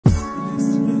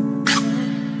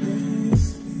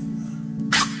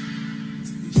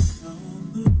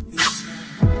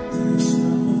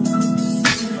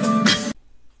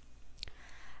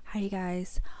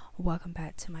guys, welcome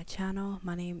back to my channel.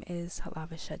 My name is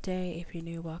Lavisha Day. If you're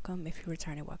new, welcome. If you're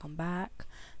returning, welcome back.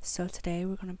 So today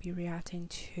we're going to be reacting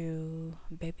to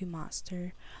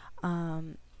Babymonster.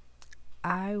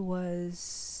 I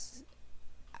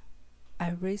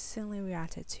recently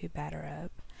reacted to Batter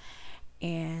Up,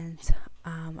 and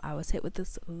I was hit with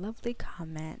this lovely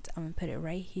comment. I'm gonna put it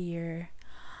right here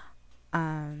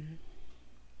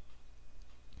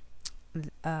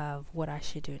of what I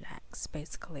should do next,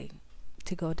 basically,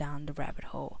 to go down the rabbit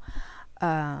hole.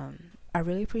 I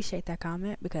really appreciate that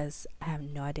comment because I have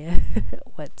no idea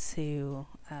what to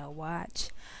watch.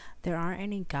 There aren't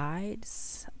any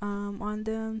guides on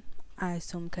them. I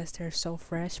assume because they're so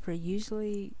fresh, but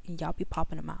usually y'all be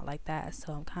popping them out like that,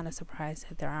 so I'm kind of surprised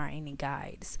that there aren't any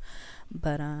guides.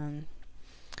 But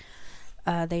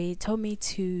they told me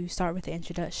to start with the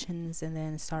introductions and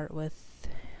then start with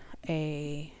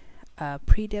a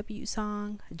pre-debut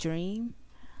song, Dream.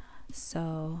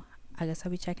 So I guess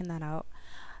I'll be checking that out.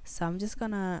 So I just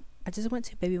went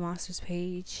to Babymonster's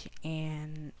page,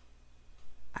 and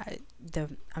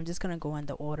I'm just gonna go in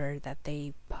the order that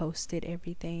they posted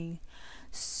everything.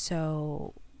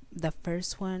 So the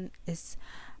first one is,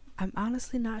 I'm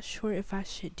honestly not sure if I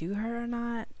should do her or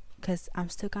not, because I'm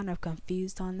still kind of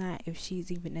confused on that, if she's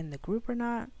even in the group or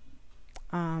not.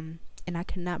 And I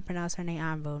cannot pronounce her name.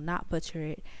 I will not butcher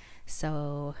it.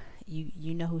 So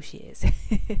you know who she is.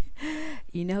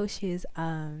 You know who she is.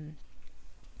 I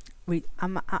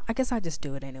guess I'll just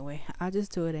do it anyway.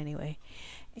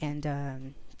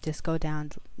 And just go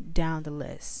down the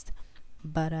list.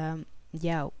 But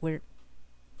yeah, we're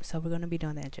gonna be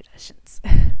doing the introductions.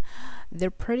 They're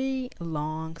pretty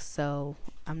long, so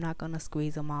I'm not gonna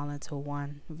squeeze them all into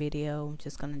one video. I'm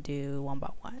just gonna do one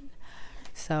by one.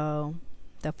 So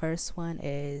the first one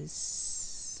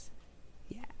is,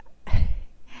 yeah,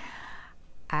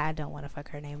 I don't want to fuck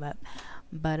her name up,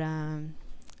 but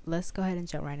let's go ahead and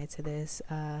jump right into this.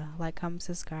 Like, comment,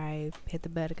 subscribe, hit the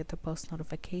bell to get the post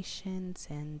notifications,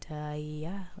 and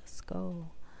yeah, let's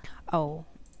go. Oh,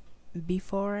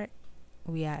 before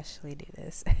we actually do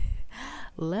this,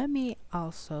 let me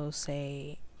also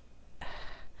say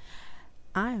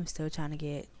I am still trying to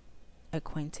get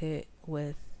acquainted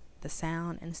with the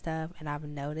sound and stuff, and I've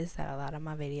noticed that a lot of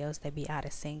my videos, they be out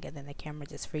of sync and then the camera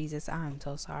just freezes. I'm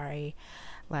so sorry.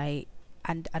 Like,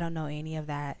 I don't know any of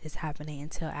that is happening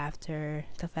until after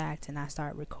the fact, and I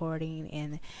start recording,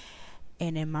 and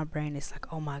in my brain it's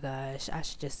like, oh my gosh, I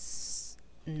should just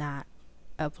not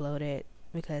upload it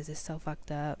because it's so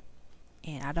fucked up,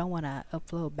 and I don't want to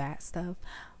upload bad stuff,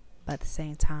 but at the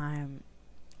same time,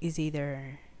 it's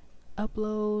either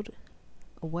upload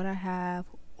what I have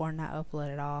or not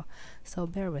upload at all. So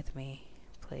bear with me,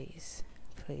 please,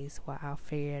 while I'll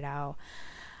figure it out.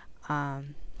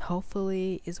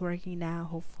 Hopefully it's working now.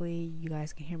 Hopefully you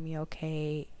guys can hear me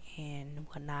okay and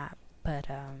whatnot. But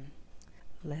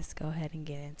let's go ahead and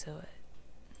get into it.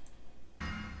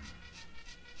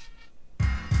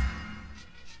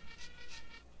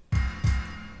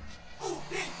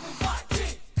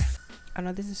 I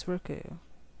know this is Ruka.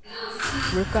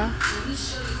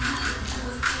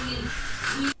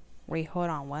 Wait, hold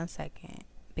on one second,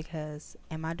 because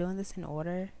am I doing this in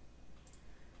order?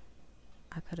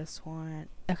 I could have sworn.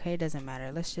 Okay, it doesn't matter.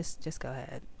 Let's just go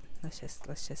ahead. Let's just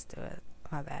do it.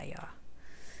 My bad, y'all.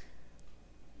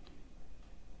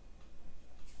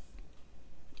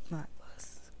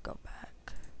 Let's go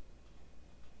back.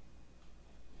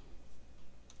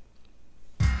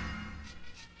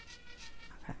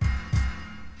 Okay.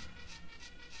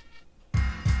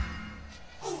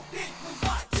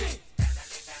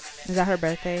 Is that her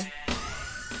birthday?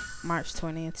 March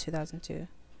 20th, 2002.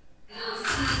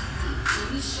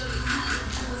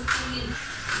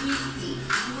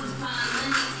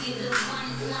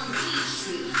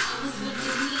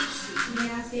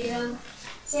 안녕하세요.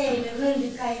 제 이름은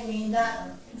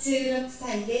루카입니다.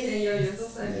 16살인데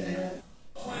 16살이에요.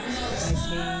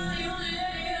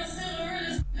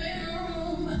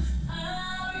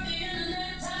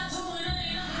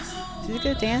 She's a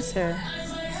good dancer.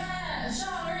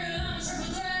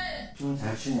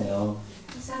 잘 추네요.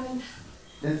 감사합니다.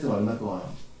 댄스 얼마 동안?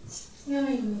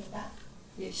 10년입니다.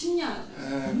 예, 10년.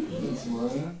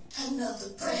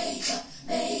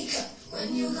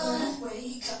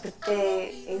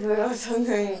 그때 이후로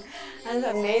저는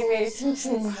항상 매일매일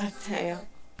춤추는 것 같아요.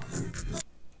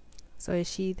 So is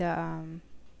she the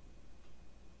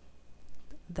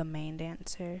main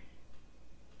dancer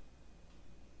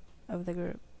of the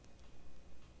group?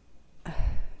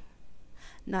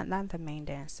 Not the main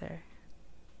dancer.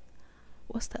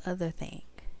 What's the other thing?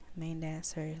 Main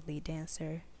dancer, lead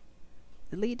dancer.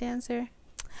 The lead dancer?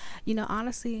 You know,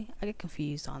 honestly, I get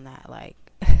confused on that. Like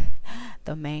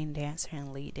the main dancer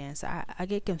and lead dancer. I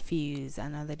get confused. I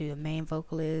know they do the main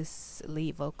vocalist,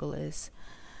 lead vocalist.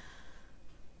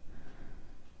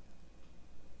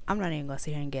 I'm not even gonna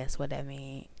sit here and guess what that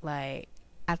means. Like,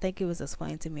 I think it was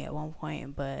explained to me at one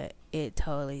point, but it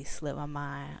totally slipped my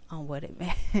mind on what it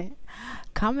meant.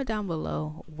 Comment down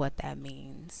below what that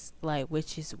means, like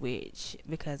which is which,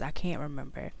 because I can't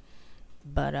remember.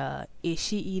 But is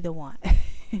she either one?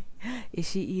 Is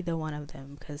she either one of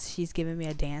them? Because she's giving me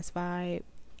a dance vibe,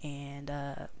 and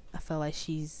I feel like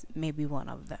she's maybe one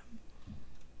of them.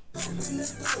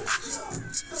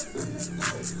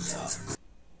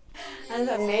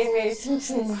 항상 매일매일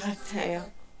춤추는 것 같아요.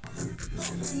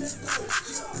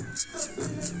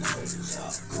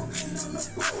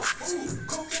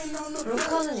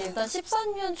 루카는 일단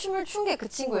 13년 춤을 춘 게 그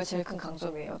친구의 제일 큰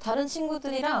강점이에요. 다른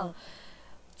친구들이랑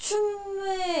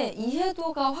춤의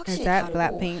이해도가 확실히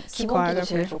다르고 기본기도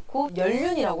제일 좋고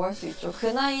연륜이라고 할 수 있죠. 그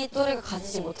나이 또래가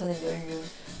가지지 못하는 연륜.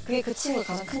 그게 그 친구의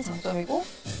가장 큰 장점이고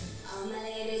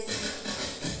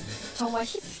정말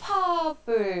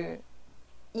힙합을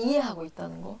이해하고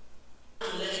있다는 거.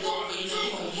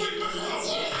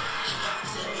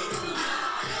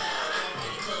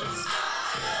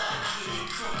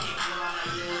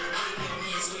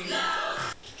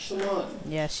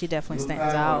 Yeah, she definitely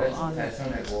stands out on the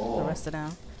rest of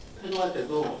them. 활동할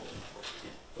때도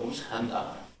너무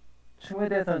잘한다. 춤에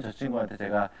대해서는 저 친구한테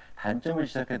제가 단점을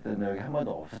지적했던 적이 한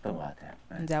번도 없었던 것 같아요.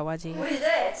 Is that why G? 우리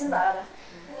이제 춤 나가자.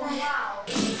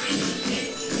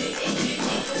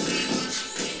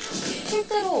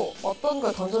 실제로 어떤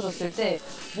걸 던져줬을 때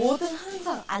뭐든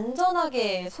항상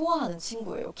안전하게 소화하는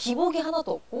친구예요. 기복이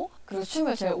하나도 없고, 그리고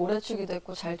춤을 제일 오래 추기도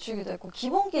했고 잘 추기도 했고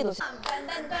기본기도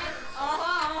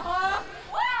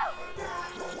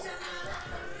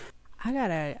I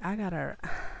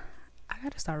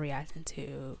gotta start reacting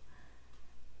to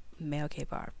male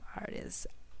K-pop artists.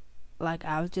 Like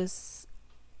I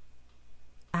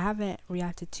haven't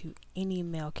reacted to any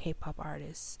male K-pop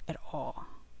artists at all.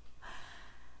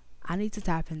 I need to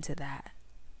tap into that.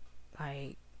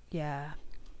 Like, yeah.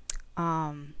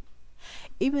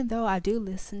 Even though I do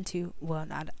listen to, well,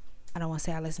 I don't want to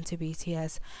say I listen to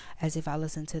BTS as if I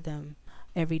listen to them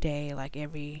every day, like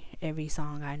every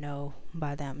song I know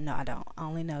by them. No, I don't. I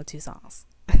only know 2 songs.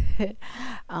 I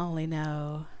only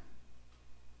know,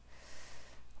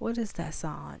 what is that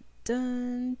song?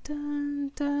 Dun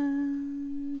dun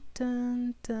dun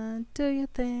dun dun. Do you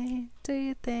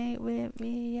think with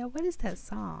me? Yeah, what is that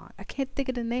song? I can't think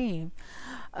of the name.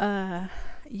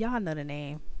 Y'all know the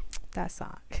name. That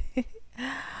song.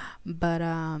 But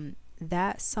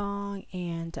that song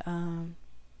and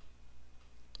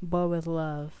Boy with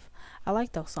Love, I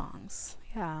like those songs.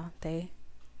 Yeah, they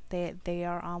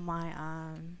are on my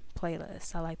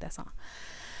playlist. I like that song.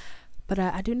 But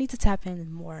I do need to tap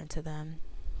in more into them.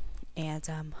 And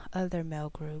other male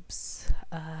groups,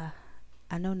 I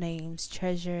know names: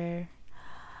 Treasure,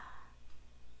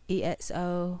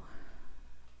 EXO,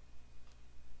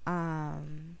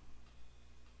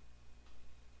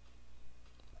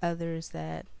 others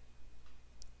that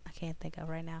I can't think of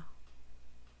right now.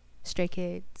 Stray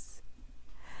Kids.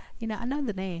 You know, I know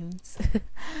the names,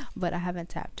 but I haven't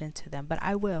tapped into them. But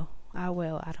I will. I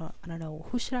don't know.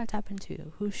 Who should I tap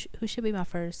into? Who should be my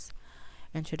first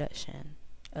introduction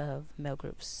of male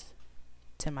groups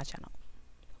to my channel?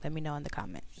 Let me know in the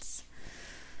comments.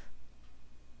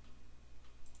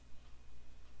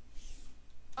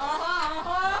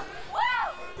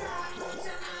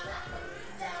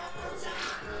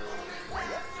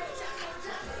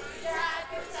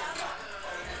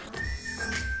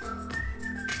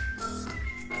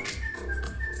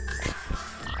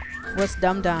 What's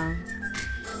Dum Dum?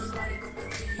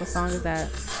 What song is that?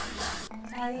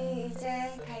 저희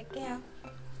이제 갈게요.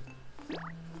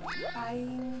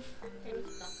 바이.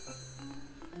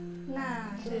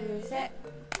 하나, 둘, 셋.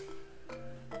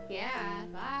 Yeah,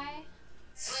 bye.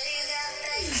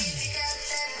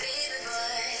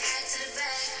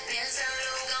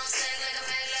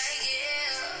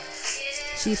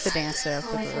 She's the dancer of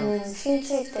the group. 저는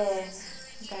춤출 때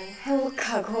약간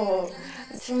행복하고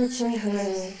춤을 추면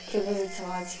기분이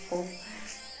좋아지고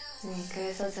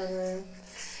그래서 저는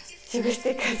죽을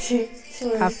때까지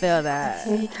춤을 I feel that.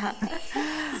 춥니다.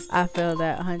 I feel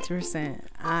that 100%.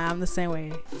 I'm the same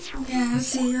way.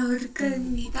 안녕하세요,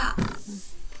 루카입니다.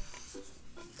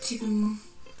 지금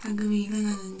방금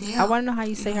일어나는데요. I want to know how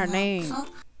you say her name.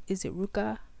 Is it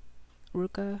Ruka?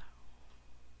 Ruka?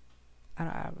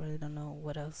 I really don't know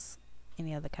what else,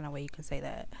 any other kind of way you can say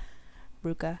that.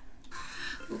 Ruka?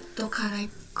 옷도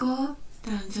갈아입고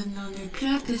일단 저는 오늘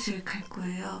필라테스를 갈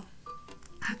거예요.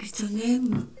 자기 전에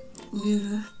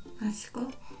우유를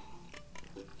마시고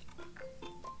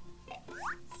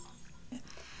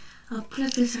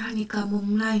플랫핏을 하니까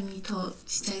몸 라인이 더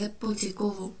진짜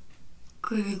예뻐지고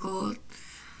그리고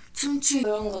춤추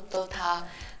그런 것도 다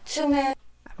춤에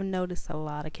I've noticed a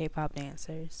lot of K-pop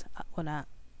dancers, well, not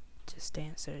just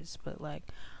dancers, but like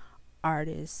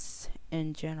artists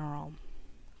in general.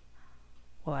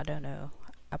 Well, I don't know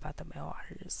about the male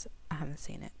artists. I haven't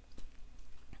seen it.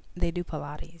 They do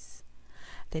Pilates.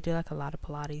 They do like a lot of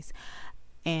Pilates,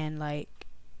 and like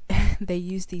they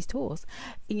use these tools.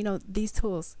 You know, these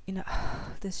tools. You know,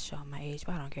 this is showing my age,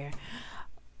 but I don't care.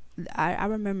 I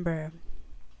remember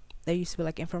there used to be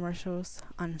like infomercials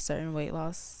on certain weight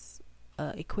loss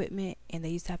equipment, and they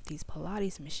used to have these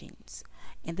Pilates machines,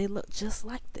 and they look just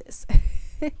like this.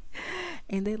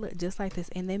 And they look just like this,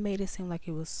 and they made it seem like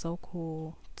it was so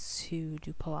cool to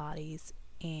do Pilates,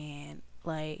 and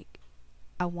like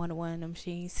I wanted one of them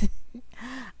machines.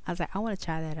 I was like, I want to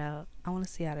try that out. I want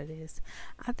to see how it is.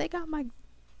 I think I might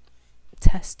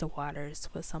test the waters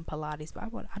with some Pilates,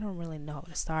 but I don't really know how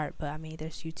to start. But I mean,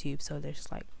 there's YouTube, so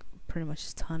there's like pretty much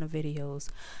a ton of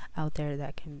videos out there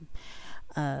that can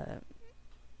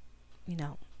you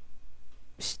know,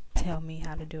 tell me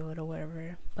how to do it or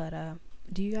whatever. But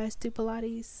do you guys do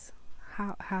Pilates?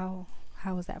 How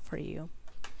is that for you?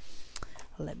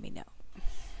 Let me know.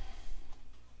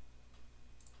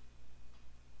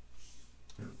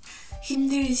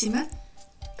 힘들지만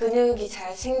근육이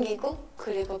잘 생기고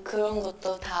그리고 그런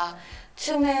것도 다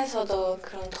춤에서도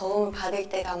그런 도움을 받을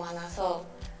때가 많아서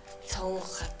좋은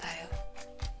것 같아요.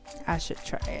 I should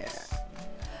try it.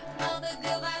 All the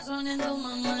good vibes running through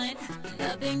my mind.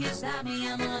 Nothing can stop me,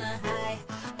 I'm on a high.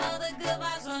 All the good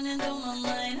vibes running through my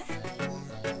mind.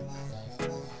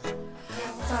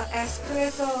 저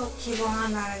에스프레소 기본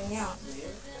하나는요.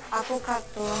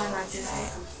 아보카도 하나 주세요.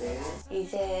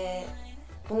 이제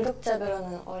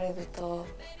본격적으로는 올해부터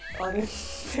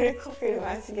어른들 커피를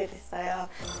마시게 됐어요.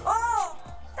 5,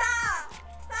 4,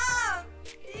 3,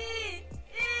 2, 1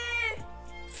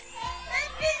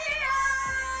 햇빛이야!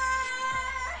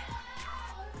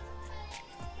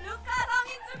 루카 성인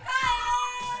축하해!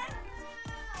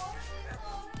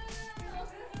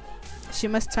 She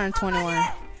must turn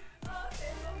 21.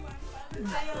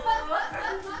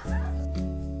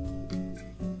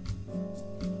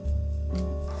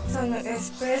 저는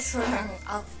에스프레소랑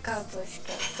아보카도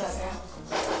시켰어요.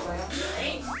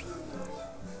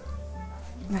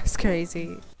 That's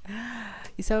crazy.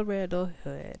 You celebrate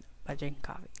adulthood by drinking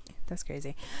coffee. That's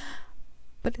crazy.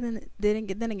 But then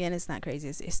again, it's not crazy.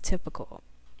 It's typical.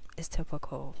 It's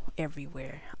typical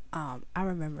everywhere. I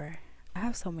remember, I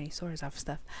have so many stories of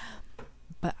stuff,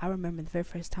 but I remember the very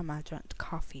first time I drank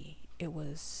coffee, it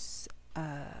was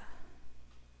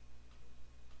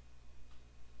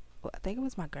well, I think it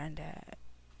was my granddad,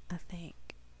 I think.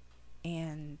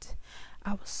 And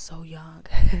I was so young.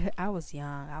 I was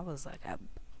young. I was like, I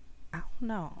don't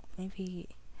know, maybe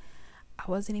I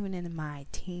wasn't even in my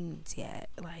teens yet.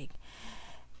 Like,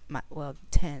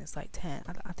 10, it's like 10.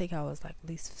 I think I was like at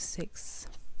least 6,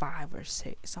 5 or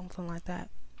 6, something like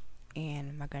that.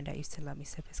 And my granddad used to let me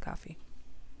sip his coffee.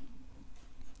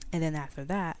 And then after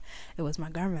that, it was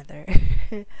my grandmother.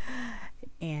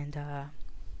 And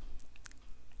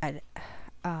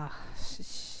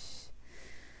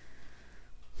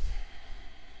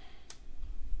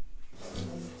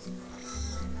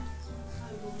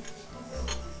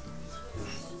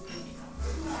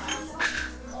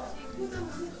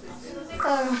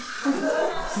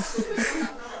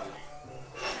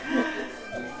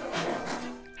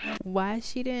why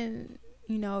she didn't,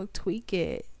 tweak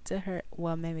it to her?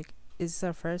 Well, maybe it's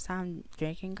her first time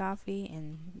drinking coffee,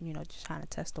 and just trying to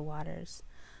test the waters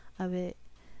of it.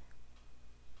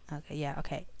 Okay, yeah,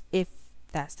 okay. If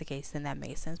that's the case, then that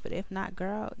makes sense. But if not,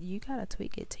 girl, you gotta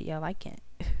tweak it to your liking.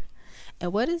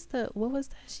 And what was that?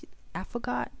 I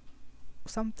forgot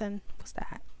something. What's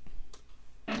that?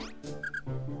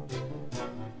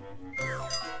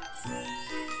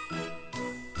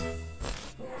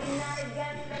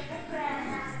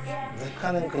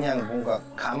 루카는 그냥 뭔가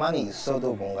가만히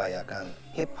있어도 뭔가 약간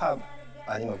힙합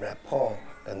아니면 래퍼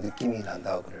느낌이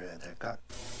난다고 그래야 될까?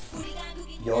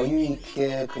 여유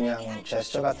있게 그냥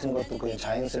제스처 같은 것도 그냥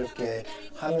자연스럽게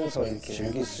하면서 이렇게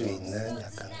즐길 수 있는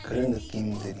약간 그런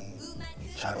느낌들이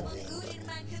잘 어울리는 것 같아요.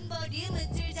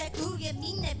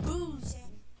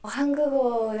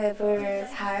 한국어 랩을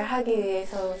잘 하기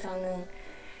위해서 저는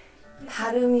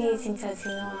발음이 진짜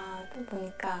중요하다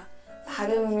보니까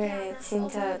발음을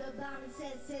진짜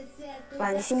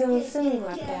많이 신경 쓰는 것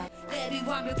같아요. Baby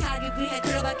완벽하기 위해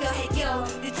들어박혀 해요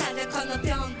네 찾아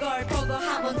건너편 걸 보고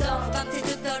한 번 더 밤새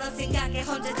죽도록 생각해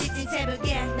혼자 지친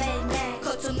새벽에 매일매일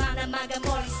거쳐만한 마감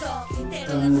머릿속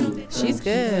때로는 She's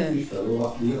good. 네가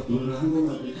노래를 한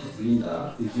것만으로 다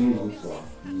들린다. 그 기분이 너무 좋아.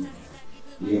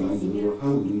 네가 많이 노력을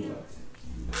하고 있는 것 같아.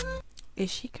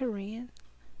 Is she Korean?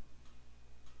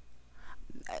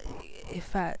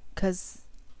 If I, cause,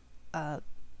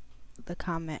 the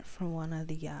comment from one of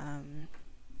the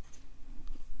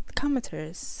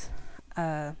commenters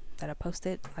that I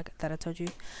posted, like that I told you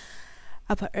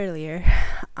about earlier,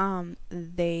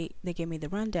 they gave me the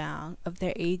rundown of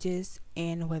their ages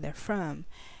and where they're from,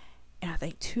 and I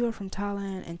think 2 are from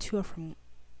Thailand and 2 are from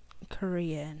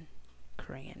Korean.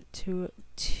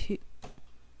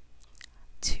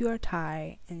 Two are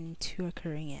Thai and 2 are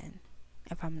Korean,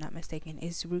 if I'm not mistaken.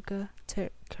 Is Ruka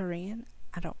Korean?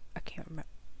 I can't remember.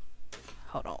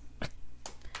 Hold on.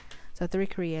 So 3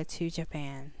 Korea, 2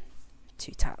 Japan,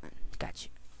 2 Thailand. Got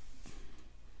you.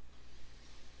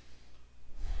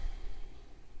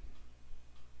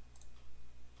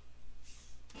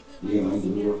 네가 많이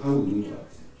노력을 하고 있는 것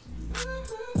같아.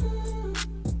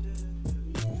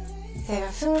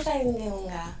 제가 20살인데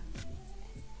뭔가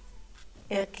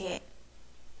이렇게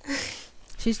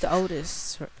She's the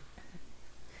oldest.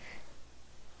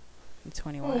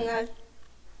 21. 뭔가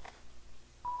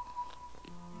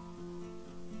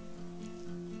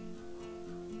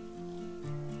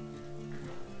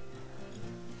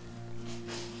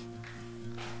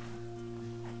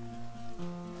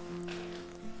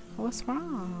What's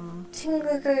wrong?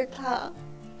 친구들 다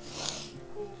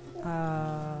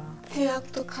Uh,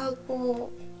 대학도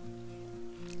가고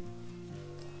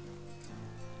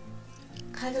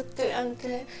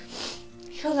가족들한테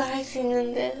효도할 수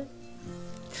있는데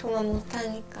저만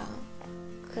못하니까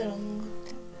그런 것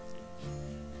같아요.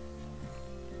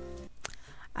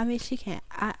 I mean, she can't.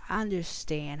 I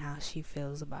understand how she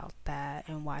feels about that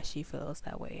and why she feels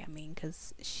that way. I mean,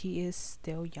 because she is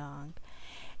still young,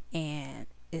 and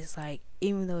it's like,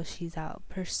 even though she's out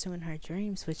pursuing her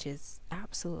dreams, which is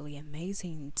absolutely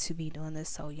amazing to be doing this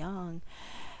so young,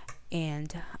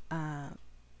 and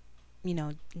you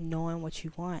know, knowing what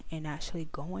you want and actually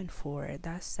going for it,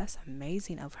 that's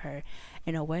amazing of her.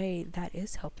 In a way, that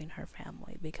is helping her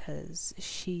family, because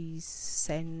she's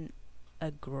setting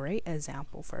a great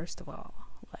example. First of all,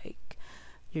 like,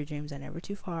 your dreams are never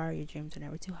too far, your dreams are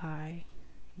never too high.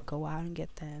 Go out and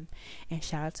get them. And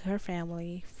shout out to her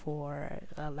family for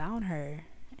allowing her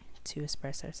to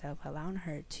express herself, allowing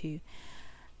her to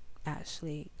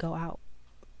actually go out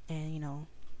and, you know,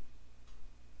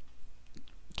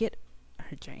 get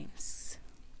her dreams,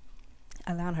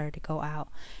 allowing her to go out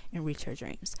and reach her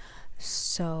dreams.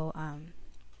 So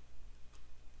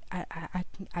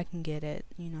I can get it,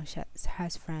 you know. She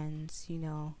has friends, you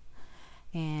know,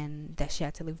 and that she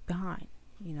had to leave behind,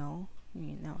 you know,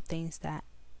 things that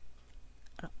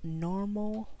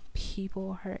normal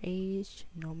people her age,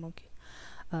 normal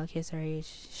kids her age,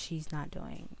 she's not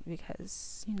doing,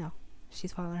 because, you know,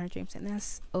 she's following her dreams, and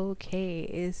that's okay.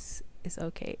 It's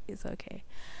okay.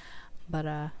 But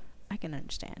I can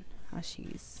understand how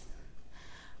she's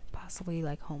possibly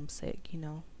like homesick, you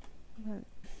know. But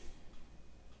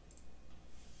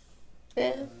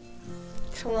네,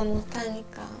 저만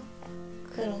못하니까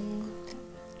그런 것 같아요.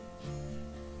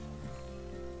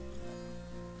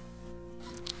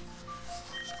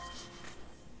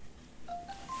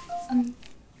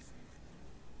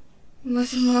も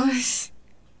しもし。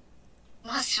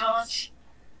もしもし。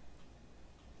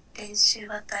練習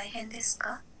は大変です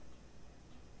か？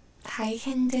大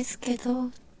変ですけ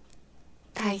ど、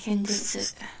大変で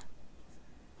す。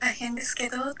大変ですけ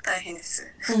ど、大変です。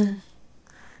うん。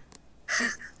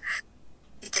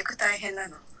一曲大変な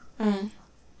の。うん。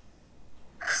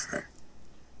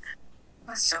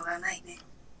まあしょうがないね。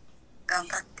頑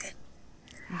張って。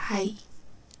はい。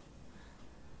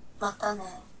またね。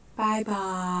バイ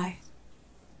バイ。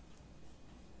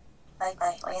バイ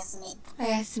バイ、おやすみ。お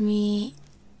やすみ。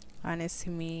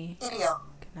honestly, 出るよ。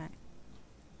 good night.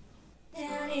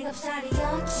 태어리가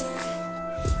살이었지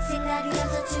생각이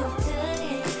나서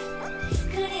추억들이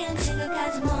그리운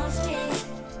친구까지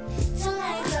모습이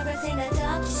전화에 써볼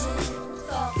생각 없이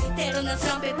때로는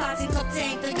선배 빠진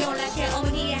겁쟁이도 연락해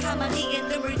어머니의 한마디에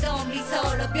눈물도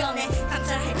미소로 변해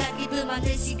감사해다 기분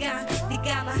만든 시간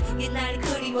네가 막 옛날이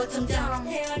그리워 점점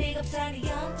태어리가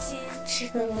살이었지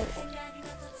지금은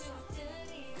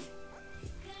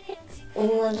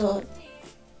엄마도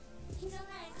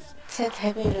제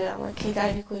데뷔를 아마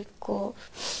기다리고 있고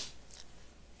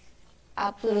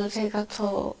앞으로 제가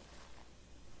더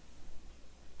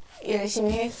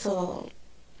열심히 해서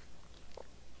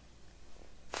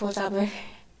보답을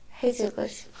해주고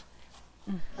싶어.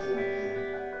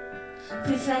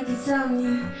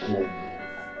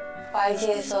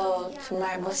 YG에서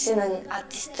정말 멋있는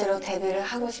아티스트로 데뷔를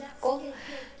하고 싶고,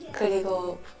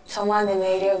 그리고 저만의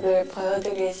매력을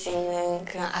보여드릴 수 있는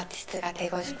그런 아티스트가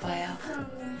되고 싶어요.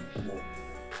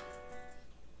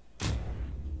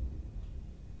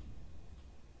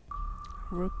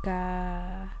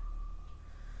 Ruka.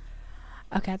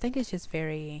 Okay, I think it's just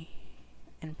very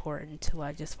important to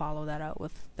like just follow that up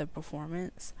with the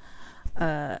performance.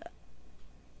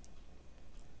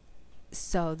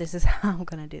 So this is how I'm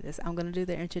gonna do this. I'm gonna do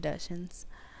the introductions,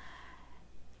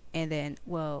 and then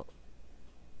I'm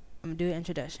gonna do the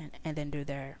introduction and then do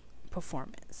their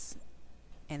performance,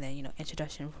 and then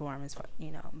introduction, performance, blah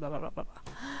blah blah blah blah.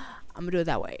 I'm gonna do it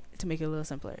that way to make it a little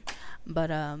simpler. But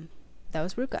that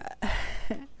was Ruka.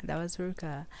 That was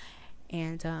Ruka.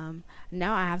 And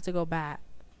now I have to go back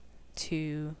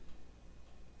to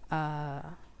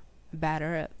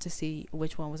batter up to see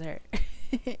which one was her.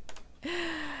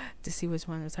 To see which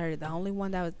one was her. The only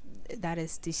one that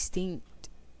is distinct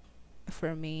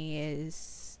for me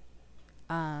is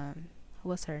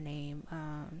what's her name?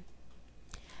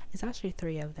 It's actually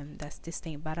 3 of them that's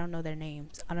distinct, but I don't know their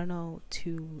names. I don't know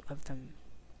 2 of them.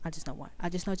 I just know one. I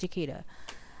just know Chiquita.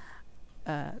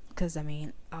 Because I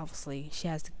mean, obviously she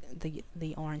has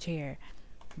the orange hair,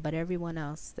 but everyone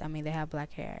else, I mean, they have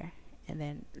black hair. And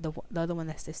then the other one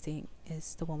that's distinct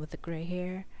is the one with the gray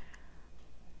hair.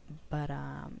 But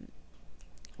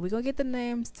we gonna get the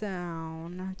names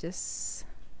down. Just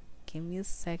give me a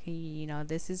second.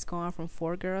 This is going from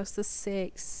 4 girls to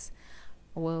 6,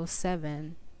 well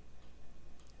 7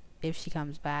 if she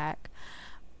comes back.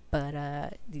 But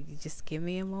just give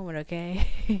me a moment,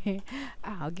 okay?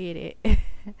 I'll get it.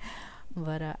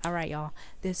 But alright, y'all,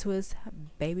 this was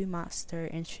Babymonster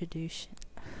introduction.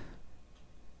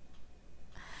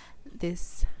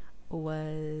 This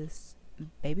was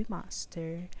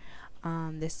Babymonster.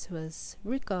 This was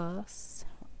Ruka's.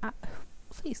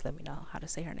 Please let me know how to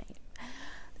say her name.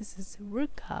 This is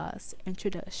Ruka's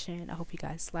introduction. I hope you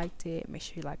guys liked it. Make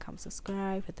sure you like, comment,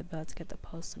 subscribe, hit the bell to get the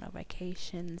post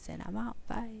notifications, and I'm out.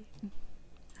 Bye.